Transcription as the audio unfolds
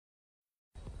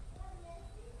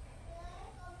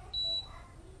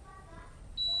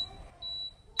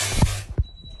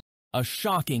A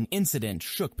shocking incident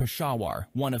shook Peshawar,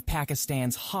 one of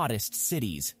Pakistan's hottest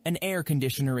cities. An air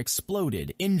conditioner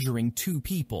exploded, injuring 2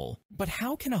 people. But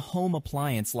how can a home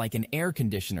appliance like an air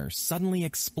conditioner suddenly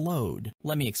explode?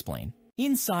 Let me explain.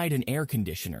 Inside an air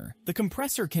conditioner, the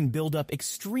compressor can build up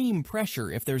extreme pressure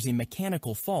if there's a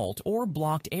mechanical fault or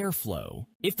blocked airflow.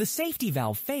 If the safety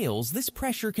valve fails, this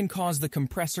pressure can cause the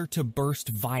compressor to burst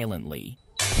violently.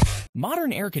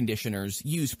 Modern air conditioners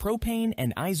use propane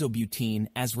and isobutene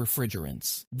as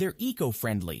refrigerants. They're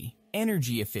eco-friendly,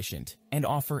 energy efficient, and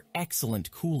offer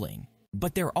excellent cooling.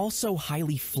 But they're also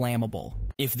highly flammable.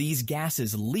 If these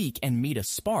gases leak and meet a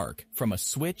spark from a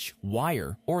switch,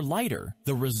 wire, or lighter,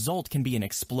 the result can be an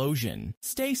explosion.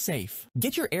 Stay safe.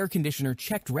 Get your air conditioner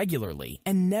checked regularly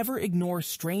and never ignore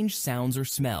strange sounds or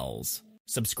smells.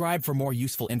 Subscribe for more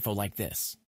useful info like this.